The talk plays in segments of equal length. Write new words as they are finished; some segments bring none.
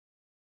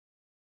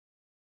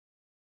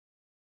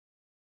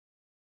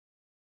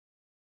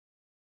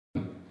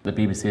The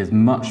BBC is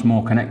much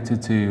more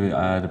connected to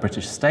the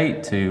British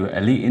state, to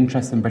elite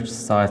interests in British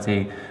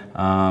society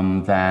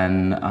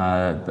than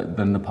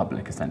the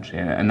public, essentially.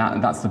 And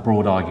that's the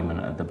broad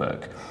argument of the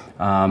book.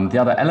 The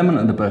other element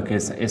of the book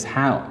is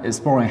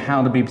exploring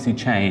how the BBC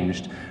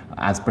changed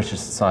as British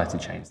society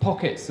changed.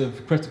 Pockets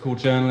of critical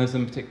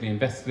journalism, particularly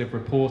investigative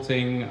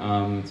reporting,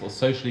 sort of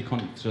socially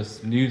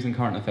conscious news and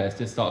current affairs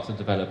did start to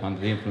develop under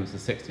the influence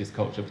of 60s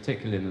culture,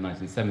 particularly in the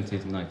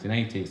 1970s and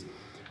 1980s.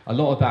 A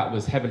lot of that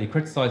was heavily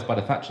criticised by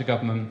the Thatcher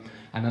government,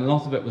 and a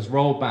lot of it was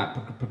rolled back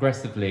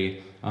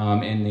progressively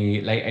in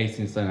the late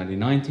 80s and early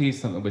 90s,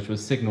 something which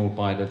was signalled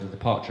by the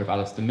departure of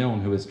Alistair Milne,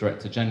 who was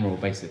Director General,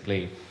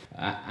 basically.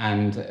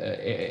 And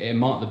it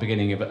marked the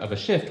beginning of a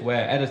shift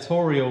where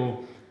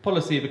editorial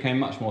policy became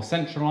much more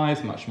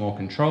centralised, much more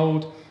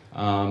controlled,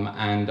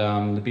 and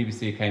the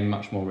BBC became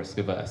much more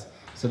risk-averse.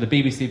 So the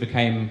BBC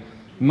became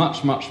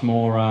much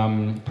more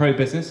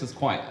pro-business. There's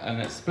quite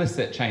an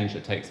explicit change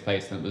that takes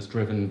place, and it was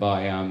driven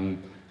by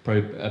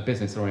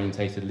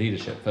business-orientated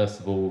leadership. First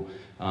of all,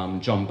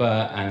 John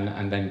Birt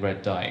and then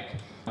Greg Dyke.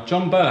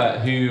 John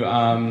Birt, who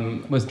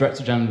was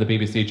Director General of the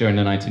BBC during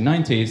the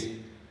 1990s,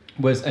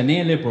 was a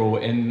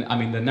neoliberal in,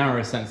 the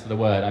narrowest sense of the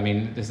word.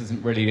 This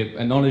isn't really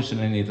acknowledged in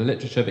any of the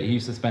literature, but he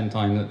used to spend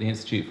time at the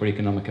Institute for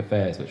Economic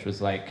Affairs, which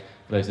was, like,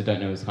 for those who don't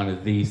know, was kind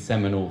of the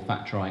seminal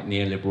Thatcherite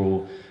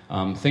neoliberal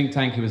think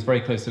tank. He was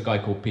very close to a guy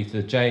called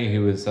Peter Jay,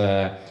 who was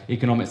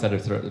economics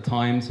editor at the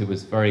Times, who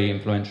was very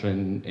influential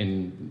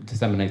in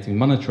disseminating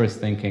monetarist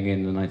thinking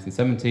in the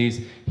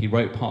 1970s. He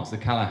wrote parts of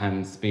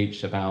Callaghan's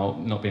speech about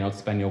not being able to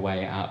spend your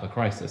way out of a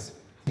crisis.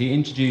 He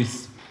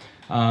introduced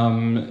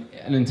an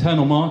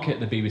internal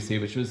market at the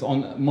BBC, which was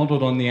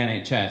modelled on the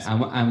NHS,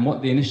 and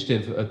what the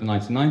initiative of the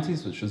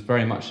 1990s, which was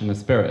very much in the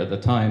spirit at the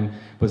time,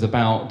 was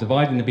about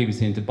dividing the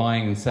BBC into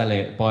buyers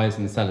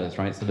and sellers,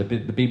 right? So the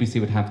BBC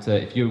would have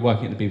to, if you were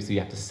working at the BBC, you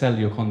have to sell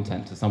your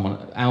content to someone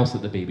else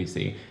at the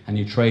BBC, and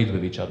you trade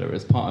with each other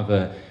as part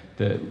of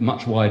the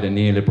much wider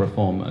neoliberal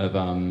form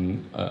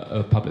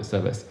of public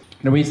service.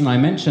 The reason I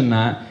mention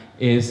that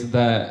is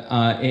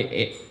that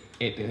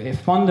it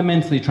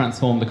fundamentally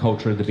transformed the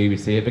culture of the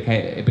BBC.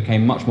 It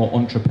became much more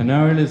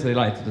entrepreneurial, as they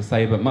like to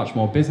say, but much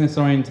more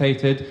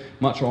business-orientated,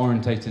 much more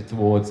orientated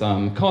towards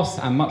costs,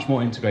 and much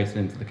more integrated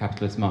into the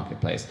capitalist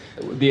marketplace.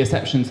 The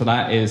exception to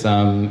that is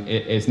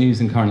news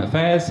and current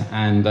affairs,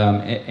 and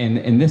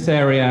in this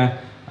area,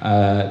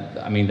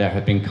 there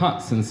have been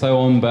cuts and so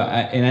on,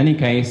 but in any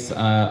case,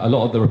 a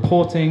lot of the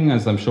reporting,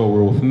 as I'm sure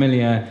we're all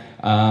familiar,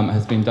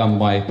 has been done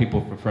by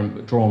people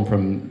drawn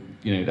from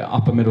the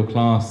upper middle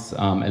class,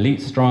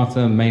 elite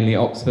strata, mainly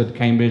Oxford,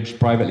 Cambridge,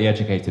 privately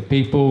educated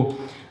people.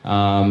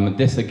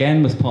 This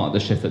again was part of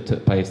the shift that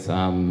took place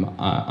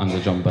under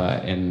John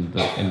Birt in the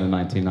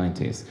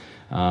 1990s.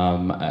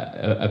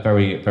 A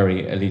very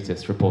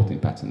elitist reporting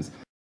patterns.